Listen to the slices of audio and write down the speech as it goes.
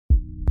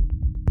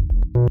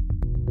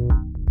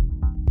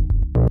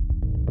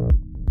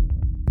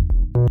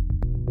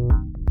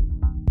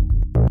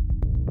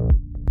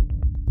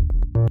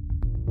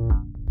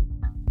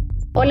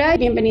Hola y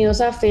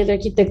bienvenidos a Failed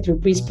Architecture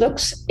Brief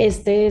Blogs.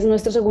 Este es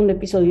nuestro segundo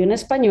episodio en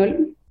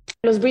español.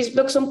 Los Brief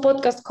Blogs son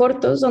podcasts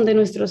cortos donde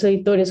nuestros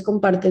editores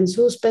comparten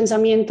sus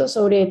pensamientos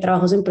sobre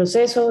trabajos en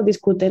proceso,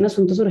 discuten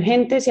asuntos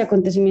urgentes y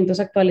acontecimientos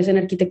actuales en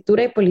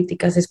arquitectura y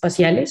políticas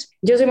espaciales.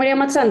 Yo soy María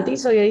Mazzanti,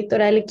 soy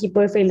editora del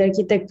equipo de Failed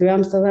Architecture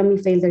Amsterdam y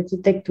Failed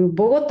Architecture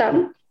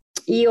Bogotá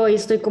y hoy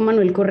estoy con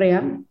Manuel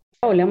Correa.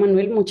 Hola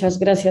Manuel, muchas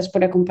gracias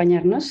por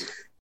acompañarnos.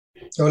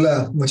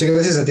 Hola, muchas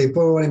gracias a ti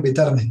por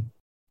invitarme.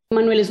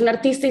 Manuel es un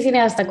artista y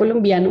cineasta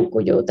colombiano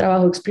cuyo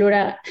trabajo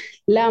explora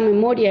la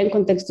memoria en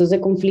contextos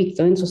de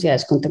conflicto en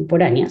sociedades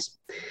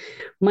contemporáneas.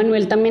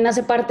 Manuel también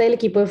hace parte del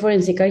equipo de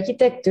Forensic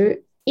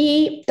Architecture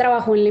y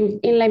trabajó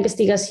en la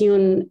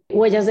investigación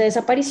Huellas de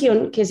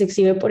Desaparición, que se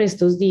exhibe por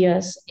estos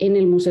días en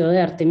el Museo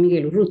de Arte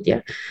Miguel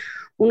Urrutia,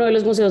 uno de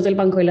los museos del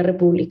Banco de la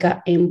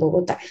República en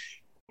Bogotá.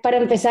 Para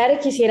empezar,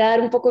 quisiera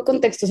dar un poco de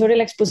contexto sobre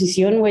la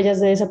exposición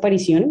Huellas de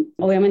Desaparición.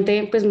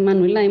 Obviamente, pues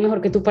Manuel, nadie mejor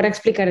que tú para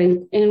explicar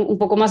en un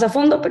poco más a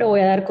fondo, pero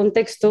voy a dar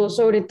contexto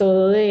sobre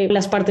todo de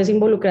las partes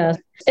involucradas.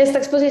 Esta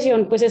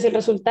exposición pues es el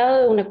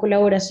resultado de una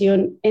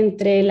colaboración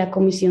entre la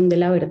Comisión de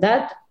la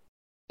Verdad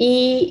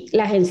y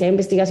la Agencia de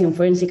Investigación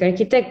Forensic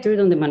Architecture,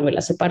 donde Manuel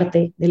hace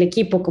parte del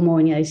equipo, como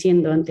venía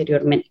diciendo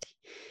anteriormente.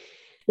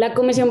 La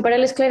Comisión para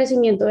el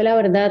Esclarecimiento de la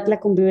Verdad,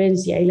 la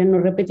Convivencia y la No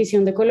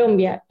Repetición de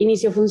Colombia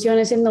inició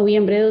funciones en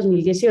noviembre de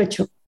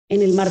 2018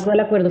 en el marco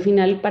del Acuerdo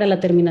Final para la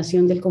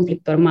Terminación del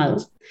Conflicto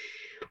Armado,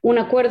 un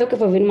acuerdo que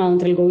fue firmado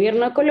entre el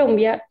Gobierno de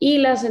Colombia y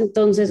las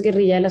entonces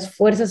guerrilla de las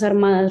Fuerzas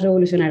Armadas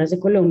Revolucionarias de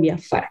Colombia,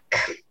 FARC.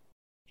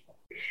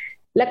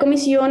 La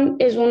comisión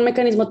es un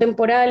mecanismo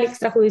temporal y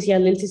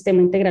extrajudicial del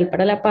Sistema Integral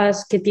para la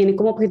Paz que tiene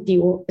como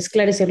objetivo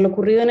esclarecer lo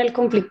ocurrido en el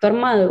conflicto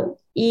armado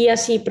y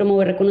así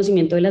promover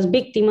reconocimiento de las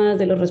víctimas,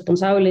 de los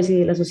responsables y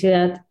de la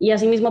sociedad, y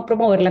asimismo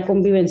promover la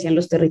convivencia en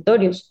los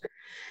territorios.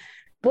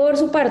 Por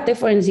su parte,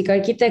 Forensic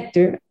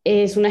Architecture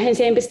es una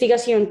agencia de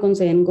investigación con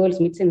sede en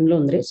Goldsmiths en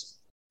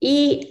Londres,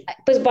 y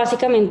pues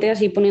básicamente,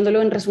 así poniéndolo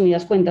en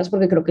resumidas cuentas,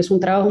 porque creo que es un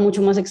trabajo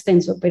mucho más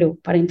extenso, pero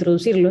para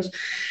introducirlos,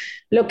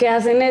 lo que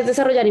hacen es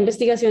desarrollar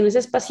investigaciones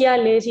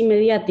espaciales y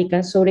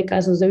mediáticas sobre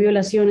casos de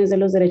violaciones de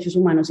los derechos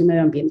humanos y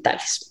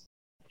medioambientales.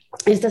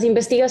 Estas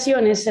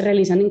investigaciones se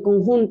realizan en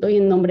conjunto y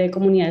en nombre de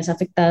comunidades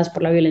afectadas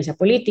por la violencia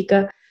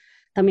política,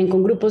 también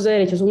con grupos de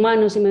derechos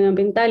humanos y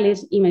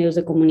medioambientales y medios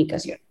de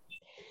comunicación.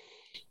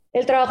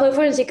 El trabajo de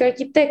Forensic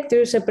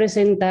Architecture se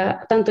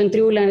presenta tanto en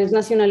tribunales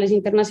nacionales e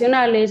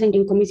internacionales,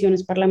 en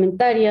comisiones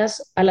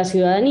parlamentarias, a la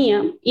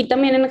ciudadanía y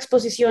también en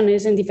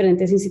exposiciones en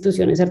diferentes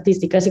instituciones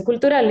artísticas y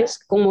culturales,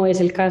 como es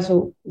el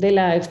caso de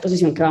la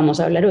exposición que vamos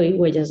a hablar hoy,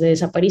 Huellas de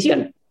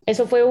Desaparición.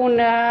 Eso fue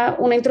una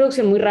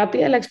introducción muy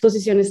rápida. La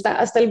exposición está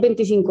hasta el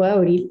 25 de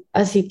abril,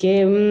 así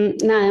que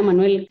nada,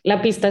 Manuel,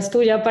 la pista es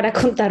tuya para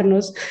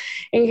contarnos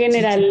en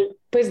general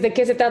pues de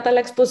qué se trata la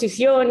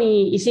exposición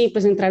y sí,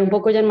 pues entrar un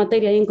poco ya en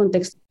materia y en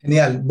contexto.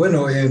 Genial.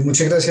 Bueno,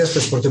 muchas gracias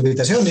pues, por tu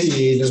invitación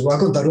y les voy a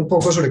contar un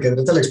poco sobre qué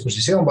trata la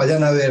exposición.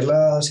 Vayan a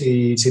verla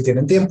si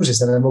tienen tiempo, si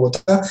están en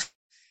Bogotá.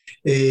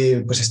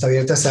 Pues está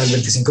abierta hasta el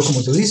 25,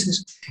 como tú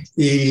dices,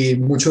 y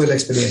mucho de la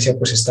experiencia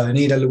pues está en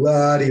ir al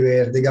lugar y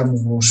ver,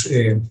 digamos,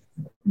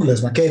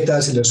 las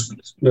maquetas y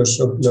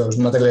los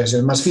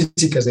materializaciones más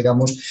físicas,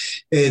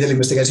 digamos, de la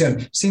investigación.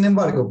 Sin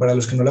embargo, para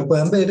los que no la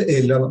puedan ver,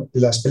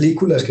 las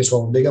películas que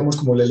son, digamos,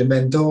 como el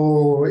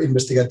elemento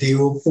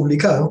investigativo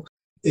publicado,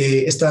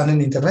 están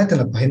en internet, en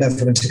la página de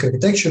Forensic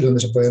Architecture,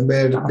 donde se pueden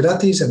ver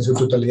gratis en su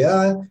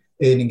totalidad,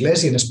 en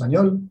inglés y en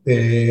español,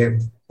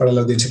 para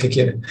la audiencia que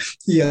quiere.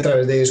 Y a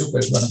través de eso,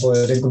 pues van a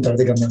poder encontrar,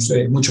 digamos,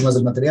 mucho más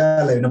del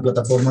material. Hay una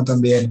plataforma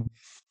también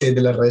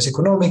de las redes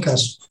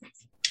económicas.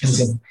 En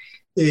fin.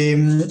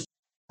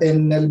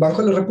 En el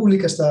Banco de la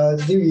República está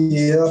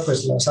dividida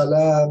pues, la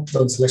sala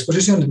donde está la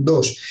exposición en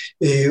dos.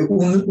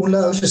 Un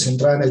lado se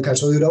centra en el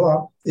caso de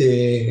Urabá,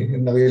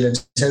 en la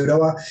violencia de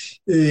Urabá,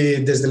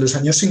 desde los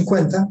años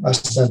 50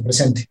 hasta el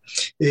presente.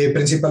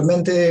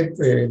 Principalmente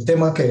el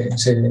tema que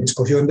se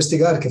escogió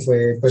investigar, que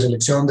fue pues,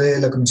 elección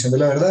de la Comisión de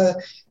la Verdad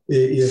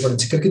y de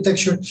Forensic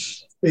Architecture,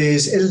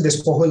 es el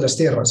despojo de las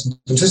tierras.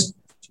 Entonces,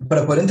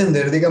 para poder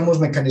entender, digamos,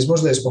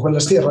 mecanismos de despojo de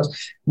las tierras,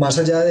 más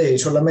allá de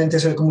solamente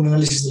hacer como un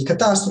análisis del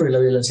catastro y la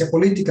violencia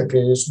política,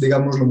 que es,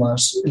 digamos,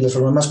 las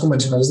formas más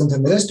convencionales de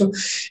entender esto,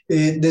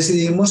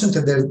 decidimos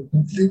entender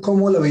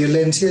cómo la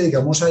violencia,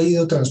 digamos, ha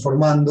ido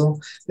transformando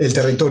el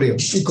territorio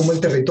y cómo el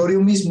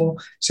territorio mismo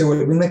se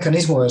vuelve un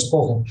mecanismo de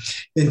despojo.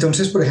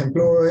 Entonces, por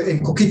ejemplo, en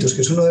Coquitos,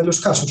 que es uno de los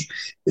casos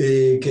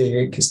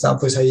que está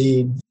pues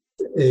ahí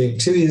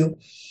exhibido,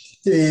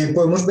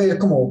 podemos ver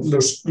como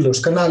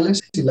los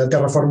canales y la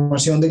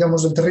terraformación,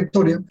 digamos, del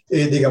territorio,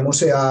 digamos,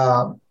 se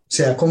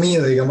ha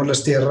comido, digamos,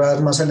 las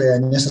tierras más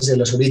aledañas hacia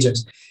las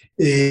orillas.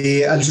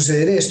 Al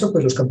suceder esto,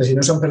 pues los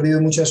campesinos han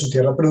perdido mucha de su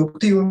tierra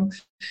productiva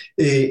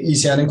y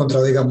se han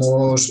encontrado,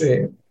 digamos,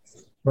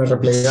 pues,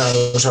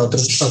 replegados a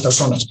otras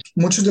zonas.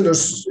 Muchos de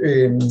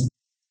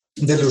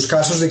los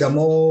casos,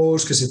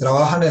 digamos, que se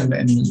trabajan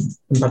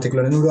en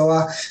particular en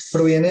Urabá,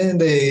 provienen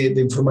de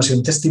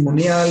información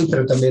testimonial,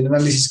 pero también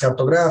análisis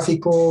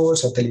cartográfico,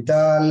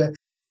 satelital,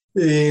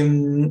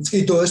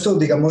 Y todo esto,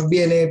 digamos,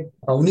 viene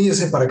a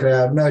unirse para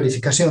crear una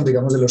verificación,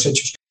 digamos, de los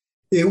hechos.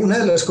 Una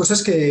de las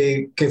cosas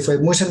que fue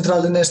muy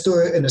central en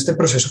este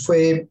proceso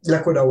fue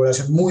la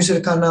colaboración muy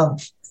cercana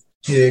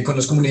con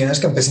las comunidades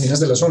campesinas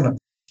de la zona.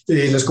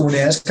 Las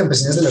comunidades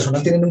campesinas de la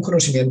zona tienen un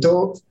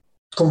conocimiento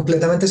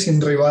completamente sin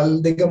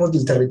rival, digamos,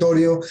 del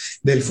territorio,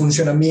 del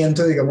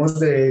funcionamiento, digamos,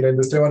 de la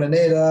industria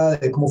bananera,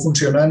 de cómo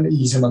funcionan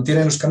y se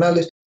mantienen los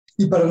canales.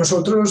 Y para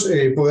nosotros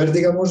poder,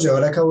 digamos,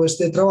 llevar a cabo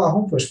este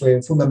trabajo, pues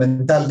fue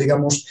fundamental,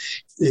 digamos,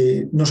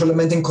 no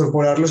solamente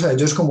incorporarlos a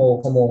ellos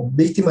como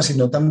víctimas,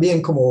 sino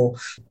también como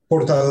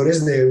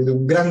portadores de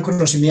un gran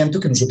conocimiento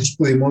que nosotros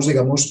pudimos,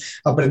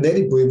 digamos, aprender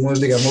y pudimos,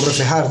 digamos,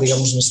 reflejar,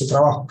 digamos, en este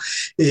trabajo.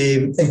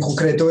 En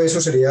concreto,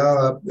 eso sería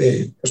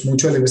pues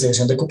mucho de la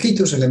investigación de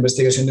coquitos, en la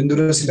investigación de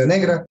Honduras y la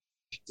Negra.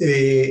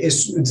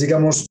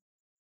 Digamos,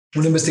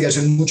 una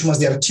investigación mucho más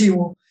de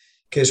archivo,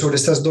 que es sobre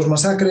estas dos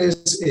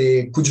masacres,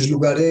 cuyos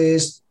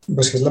lugares,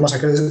 pues que es la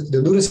masacre de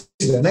Honduras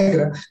y la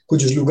Negra,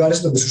 cuyos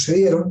lugares donde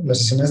sucedieron las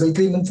escenas del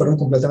crimen fueron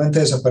completamente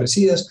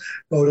desaparecidas,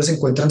 ahora se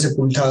encuentran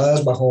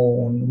sepultadas bajo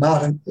un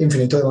mar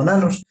infinito de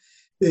bananos.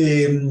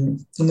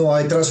 No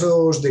hay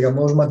trazos,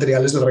 digamos,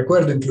 materiales del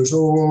recuerdo.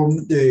 Incluso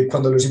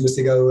cuando los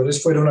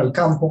investigadores fueron al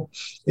campo,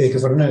 que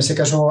fueron en ese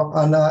caso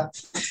Hanna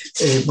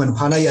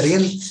y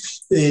Ariel,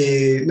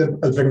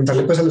 al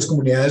preguntarle pues a las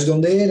comunidades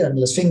dónde eran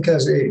las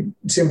fincas,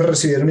 siempre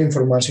recibieron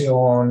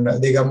información,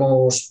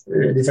 digamos,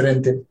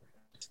 diferente,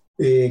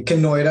 que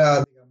no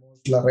era, digamos,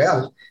 la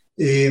real.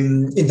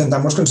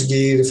 Intentamos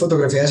conseguir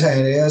fotografías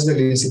aéreas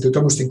del Instituto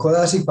Agustín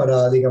Codazzi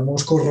para,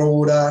 digamos,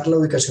 corroborar la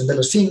ubicación de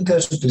las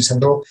fincas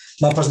utilizando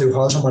mapas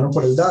dibujados a mano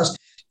por el DAS.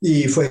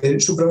 Y fue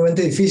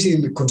supremamente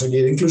difícil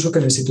conseguir incluso que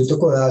el Instituto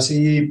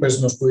Codazzi pues,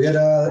 nos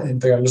pudiera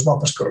entregar los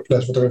mapas,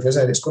 las fotografías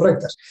aéreas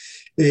correctas.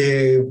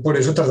 Por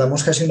eso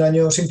tardamos casi un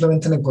año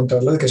simplemente en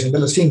encontrar la ubicación de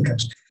las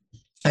fincas.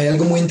 Hay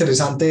algo muy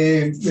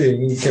interesante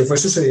que fue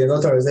sucediendo a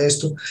través de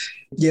esto,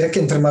 y era que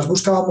entre más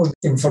buscábamos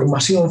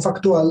información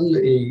factual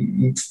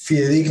y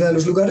fidedigna de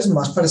los lugares,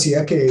 más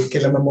parecía que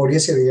la memoria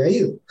se había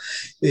ido.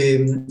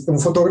 Un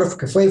fotógrafo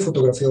que fue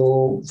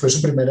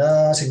su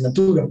primera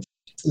asignatura,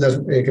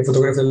 que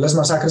fotografió las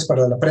masacres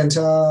para la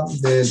prensa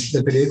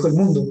del periódico El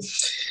Mundo,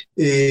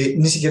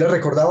 ni siquiera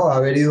recordaba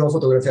haber ido a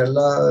fotografiar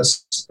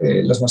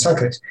las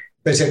masacres,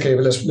 pese a que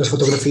las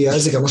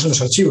fotografías, digamos, en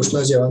los archivos,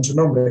 todas llevan su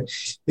nombre.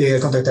 Al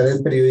contactar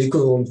el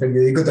periódico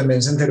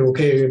también se enteró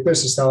que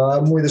pues,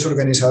 estaba muy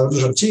desorganizados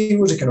los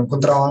archivos y que no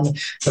encontraban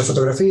las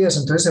fotografías.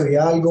 Entonces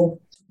había algo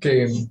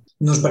que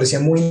nos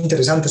parecía muy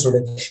interesante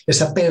sobre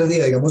esa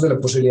pérdida, digamos, de la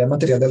posibilidad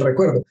material del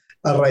recuerdo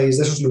a raíz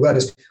de esos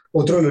lugares.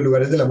 Otro de los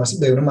lugares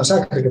de una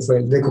masacre, que fue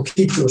el de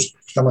Coquitos,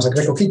 la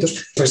masacre de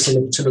Coquitos, pues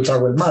se lo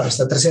tragó el mar,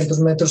 está a 300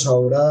 metros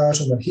ahora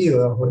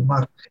sumergido debajo del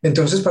mar.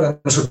 Entonces, para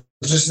nosotros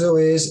eso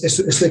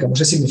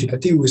digamos, es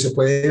significativo y se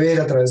puede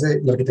ver a través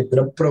de la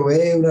arquitectura,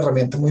 provee una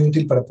herramienta muy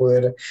útil para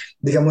poder,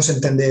 digamos,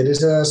 entender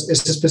esa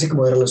especie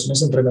como de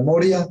relaciones entre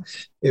memoria,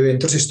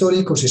 eventos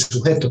históricos y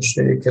sujetos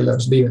que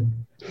las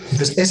viven.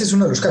 Entonces, ese es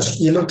uno de los casos.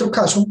 Y el otro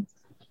caso,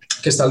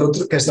 que está al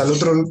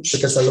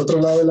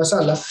otro lado de la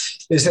sala,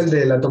 es el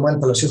de la toma del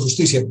Palacio de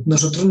Justicia.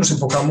 Nosotros nos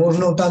enfocamos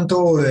no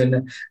tanto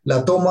en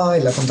la toma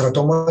y la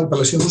contratoma del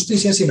Palacio de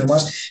Justicia, sino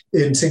más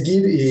en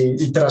seguir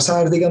y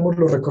trazar, digamos,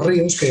 los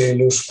recorridos que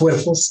los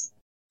cuerpos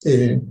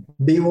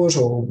vivos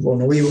o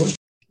no vivos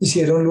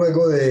hicieron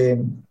luego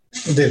del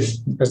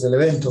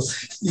evento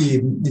y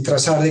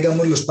trazar,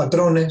 digamos, los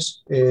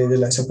patrones de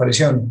la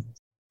desaparición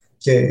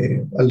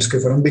a los que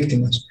fueron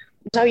víctimas.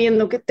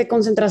 Sabiendo que te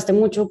concentraste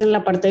mucho en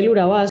la parte del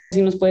Urabá,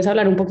 si nos puedes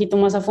hablar un poquito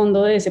más a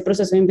fondo de ese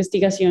proceso de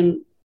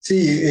investigación.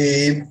 Sí,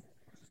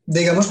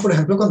 digamos, por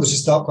ejemplo, que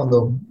esta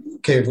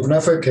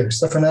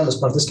fue una de las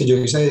partes que yo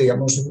hice,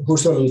 digamos,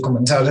 justo al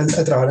comenzar a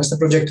trabajar en este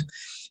proyecto,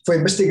 fue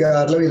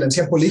investigar la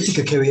violencia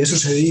política que había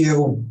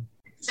sucedido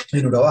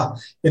en Urabá,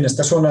 en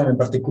esta zona en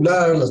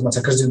particular, las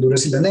masacres de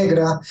Honduras y la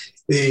Negra,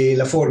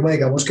 la forma,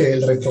 digamos, que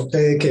el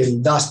reporte que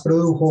el DAS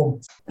produjo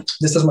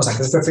de estas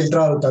masacres fue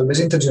filtrado tal vez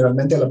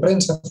intencionalmente a la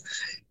prensa,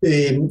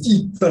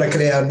 y para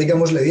crear,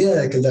 digamos, la idea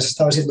de que el DAS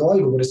estaba haciendo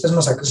algo, pero estas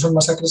masacres son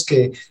masacres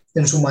que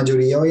en su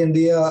mayoría hoy en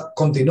día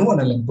continúan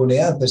en la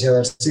impunidad, pese a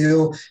haber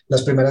sido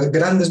las primeras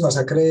grandes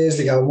masacres,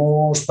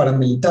 digamos,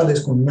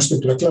 paramilitares, con una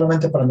estructura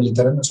claramente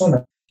paramilitar en la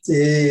zona.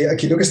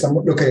 Aquí lo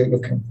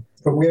que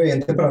fue muy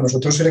evidente para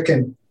nosotros era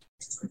que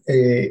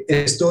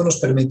esto nos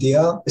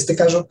permitía, este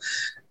caso,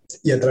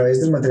 y a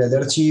través del material de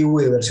archivo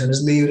y de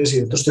versiones libres y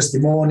de otros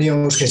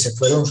testimonios que se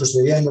fueron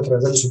sucediendo a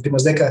través de las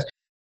últimas décadas,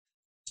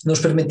 nos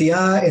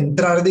permitía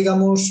entrar,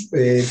 digamos,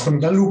 con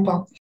una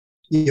lupa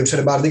y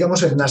observar,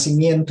 digamos, el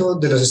nacimiento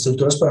de las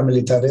estructuras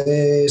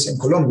paramilitares en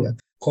Colombia,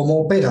 cómo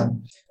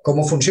operan,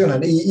 cómo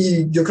funcionan.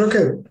 Y yo creo que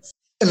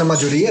en la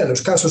mayoría de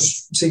los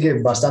casos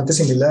sigue bastante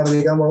similar,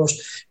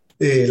 digamos,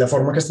 la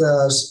forma que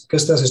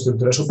estas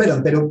estructuras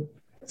operan, pero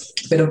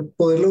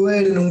poderlo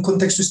ver en un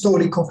contexto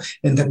histórico,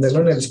 entenderlo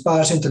en el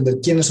espacio, entender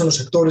quiénes son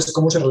los actores,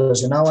 cómo se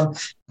relacionaban,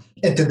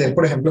 entender,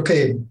 por ejemplo,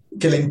 que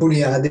la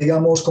impunidad,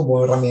 digamos,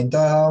 como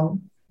herramienta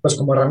pues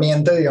como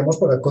herramienta, digamos,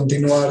 para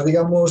continuar,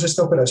 digamos,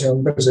 esta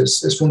operación, pues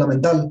es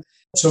fundamental.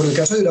 Sobre el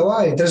caso de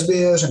Urabá hay 3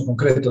 videos en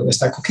concreto.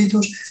 Está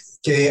Coquitos,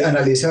 que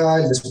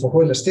analiza el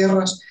despojo de las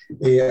tierras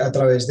a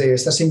través de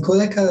estas 5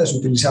 décadas,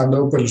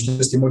 utilizando pues, los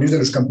testimonios de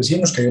los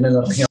campesinos que viven en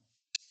la región.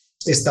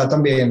 Está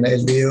también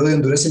el video de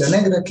Honduras y la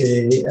Negra,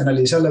 que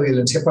analiza la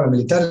violencia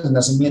paramilitar, el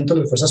nacimiento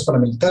de las fuerzas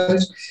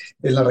paramilitares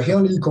en la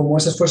región y cómo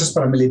esas fuerzas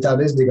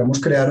paramilitares, digamos,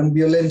 crearon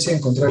violencia en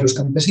contra de los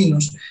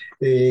campesinos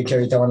que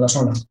habitaban la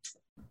zona.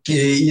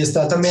 Y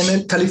está también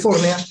en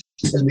California,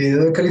 el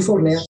video de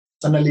California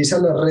analiza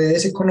las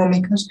redes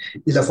económicas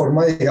y la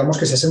forma, digamos,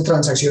 que se hacen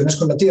transacciones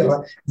con la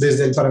tierra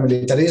desde el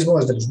paramilitarismo,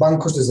 desde los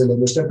bancos, desde la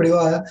industria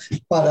privada,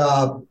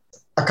 para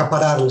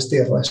acaparar las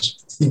tierras,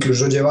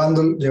 incluso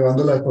llevando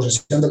la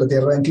posesión de la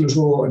tierra,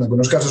 incluso en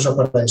algunos casos a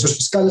paraísos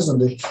fiscales,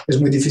 donde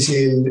es muy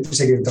difícil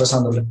seguir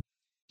trazándola.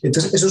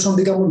 Entonces, esos son,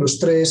 digamos, los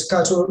 3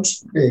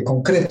 casos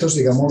concretos,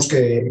 digamos,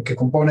 que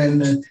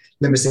componen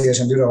la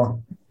investigación de Urabá.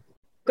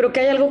 Creo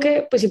que hay algo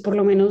que, pues sí, por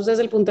lo menos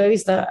desde el punto de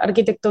vista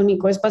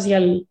arquitectónico,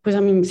 espacial, pues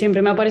a mí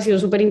siempre me ha parecido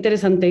súper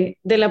interesante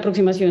de la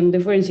aproximación de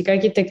Forensic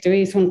Architecture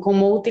y son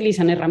cómo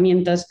utilizan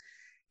herramientas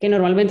que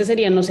normalmente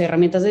serían, no sé,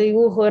 herramientas de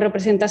dibujo, de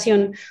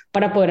representación,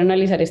 para poder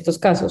analizar estos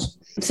casos.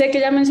 Sé que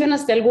ya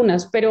mencionaste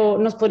algunas, pero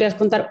 ¿nos podrías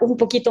contar un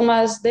poquito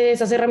más de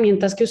esas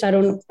herramientas que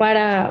usaron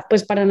para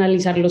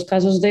analizar los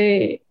casos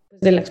de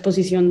la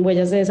exposición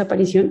Huellas de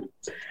Desaparición?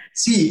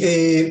 Sí,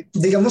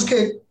 digamos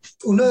que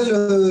uno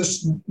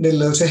de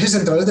los ejes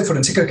centrales de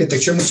Forensic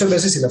Architecture muchas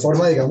veces y la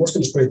forma, digamos, que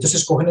los proyectos se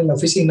escogen en la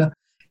oficina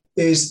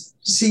es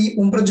si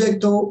un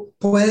proyecto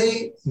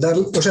puede dar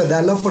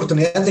la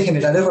oportunidad de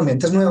generar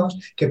herramientas nuevas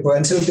que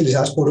puedan ser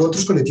utilizadas por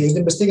otros colectivos de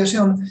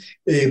investigación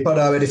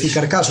para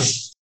verificar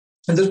casos.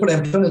 Entonces, por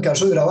ejemplo, en el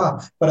caso de Urabá,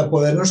 para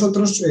poder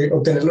nosotros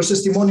obtener los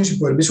testimonios y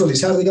poder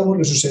visualizar, digamos,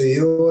 lo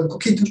sucedido en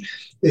Coquitos,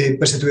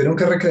 pues se tuvieron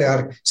que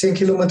recrear 100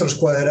 kilómetros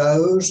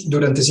cuadrados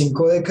durante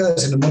 5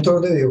 décadas en un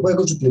motor de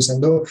videojuegos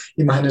utilizando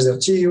imágenes de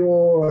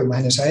archivo,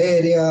 imágenes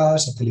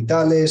aéreas,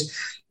 satelitales,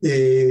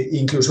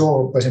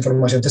 incluso pues,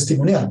 información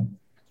testimonial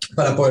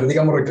para poder,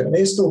 digamos, recrear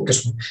esto, que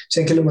son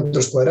 100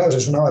 kilómetros cuadrados,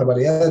 es una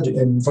barbaridad.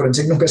 En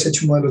Forensic nunca se ha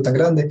hecho un modelo tan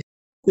grande.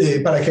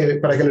 Para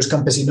que los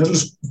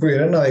campesinos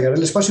pudieran navegar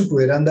el espacio y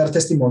pudieran dar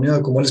testimonio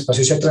de cómo el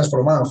espacio se ha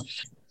transformado.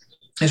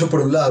 Eso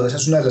por un lado, esa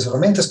es una de las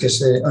herramientas que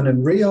es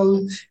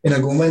Unreal. En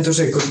algún momento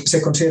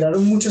se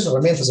consideraron muchas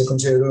herramientas, se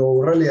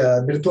consideró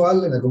realidad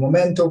virtual en algún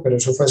momento, pero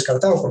eso fue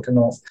descartado porque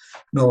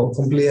no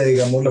cumplía,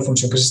 digamos, la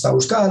función que se estaba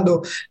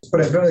buscando. Por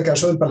ejemplo, en el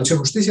caso del Palacio de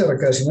Justicia,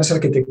 recreaciones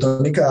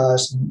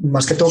arquitectónicas,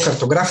 más que todo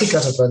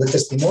cartográficas a través de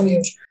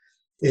testimonios,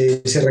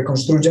 se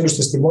reconstruyen los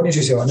testimonios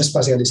y se van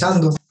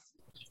espacializando.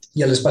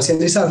 Y al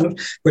espacializarlos,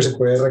 pues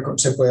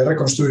se puede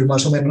reconstruir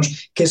más o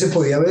menos qué se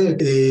podía ver.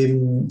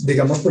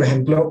 Digamos, por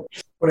ejemplo,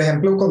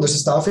 cuando se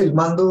estaba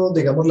filmando,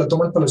 digamos, la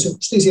toma del Palacio de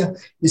Justicia,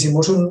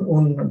 hicimos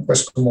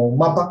pues como un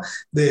mapa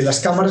de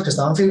las cámaras que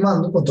estaban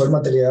filmando con todo el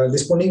material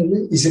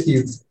disponible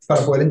y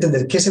para poder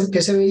entender qué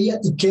se veía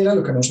y qué era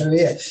lo que no se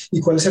veía y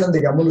cuáles eran,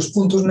 digamos, los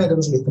puntos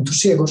negros, los puntos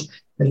ciegos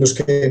en los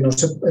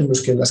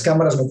que las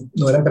cámaras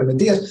no eran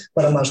permitidas,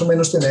 para más o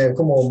menos tener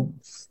como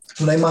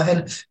una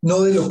imagen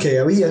no de lo que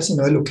había,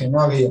 sino de lo que no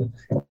había,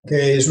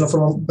 que es una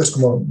forma pues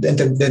como de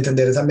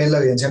entender también la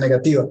evidencia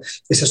negativa.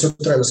 Esa es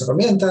otra de las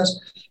herramientas.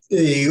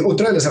 Y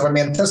otra de las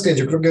herramientas que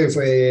yo creo que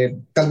fue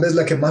tal vez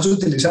la que más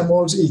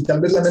utilizamos y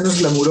tal vez la menos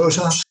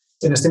glamurosa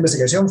en esta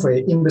investigación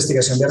fue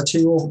investigación de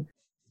archivo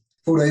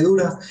pura y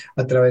dura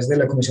a través de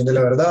la Comisión de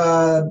la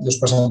Verdad, los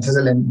pasantes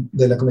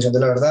de la Comisión de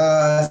la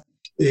Verdad,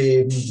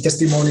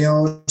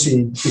 testimonios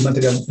y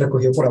material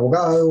recogido por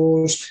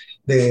abogados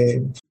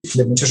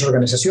de muchas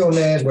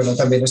organizaciones. Bueno,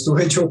 también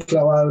estuve hecho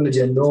clavado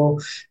leyendo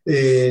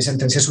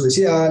sentencias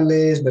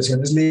judiciales,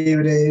 versiones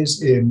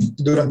libres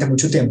durante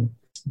mucho tiempo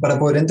para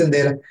poder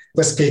entender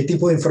pues qué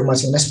tipo de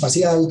información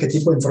espacial, qué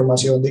tipo de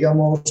información,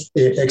 digamos,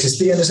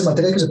 existía en ese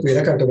material que se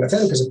pudiera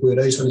cartografiar, que se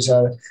pudiera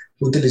visualizar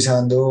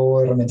utilizando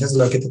herramientas de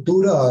la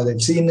arquitectura,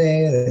 del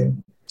cine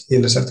y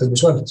de las artes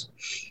visuales.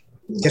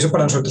 Eso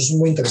para nosotros es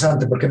muy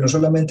interesante porque no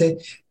solamente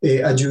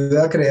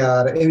ayuda a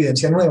crear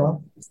evidencia nueva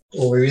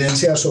o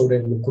evidencia sobre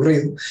lo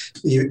ocurrido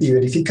y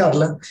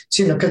verificarla,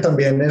 sino que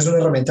también es una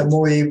herramienta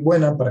muy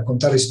buena para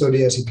contar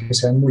historias y que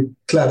sean muy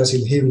claras y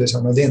legibles a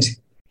una audiencia,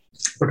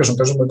 porque son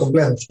casos muy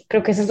complejos.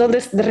 Creo que eso es donde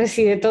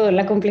reside toda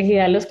la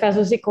complejidad de los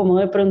casos y cómo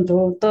de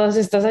pronto todas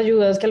estas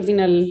ayudas que al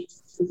final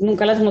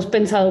nunca las hemos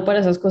pensado para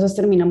esas cosas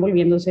terminan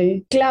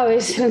volviéndose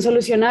claves en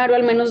solucionar o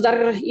al menos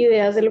dar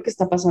ideas de lo que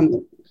está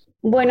pasando.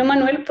 Bueno,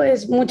 Manuel,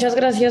 pues muchas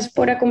gracias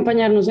por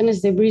acompañarnos en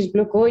este Breeze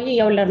Block hoy y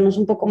hablarnos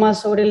un poco más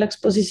sobre la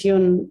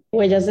exposición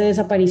Huellas de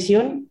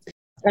Desaparición.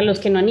 Para los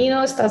que no han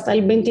ido, está hasta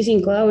el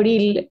 25 de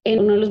abril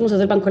en uno de los museos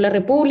del Banco de la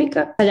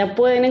República. Allá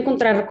pueden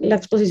encontrar la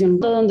exposición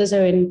donde se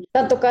ven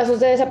tanto casos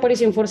de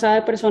desaparición forzada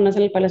de personas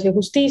en el Palacio de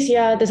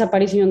Justicia,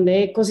 desaparición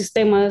de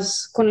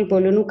ecosistemas con el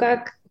pueblo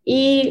Nucac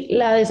y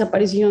la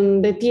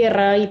desaparición de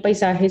tierra y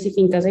paisajes y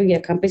fincas de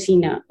vida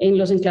campesina en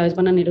los enclaves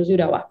bananeros de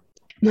Urabá.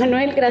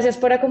 Manuel, gracias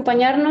por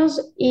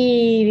acompañarnos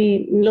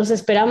y los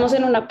esperamos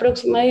en una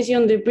próxima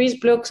edición de Breeze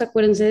Blogs.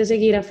 Acuérdense de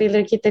seguir a Field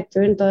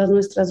Architecture en todas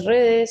nuestras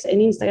redes,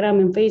 en Instagram,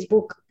 en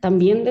Facebook.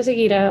 También de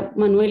seguir a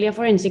Manuel y a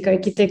Forensic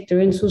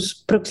Architecture en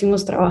sus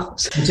próximos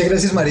trabajos. Muchas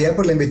gracias, María,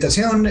 por la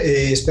invitación.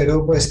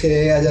 Espero pues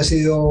que haya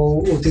sido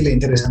útil e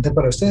interesante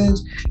para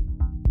ustedes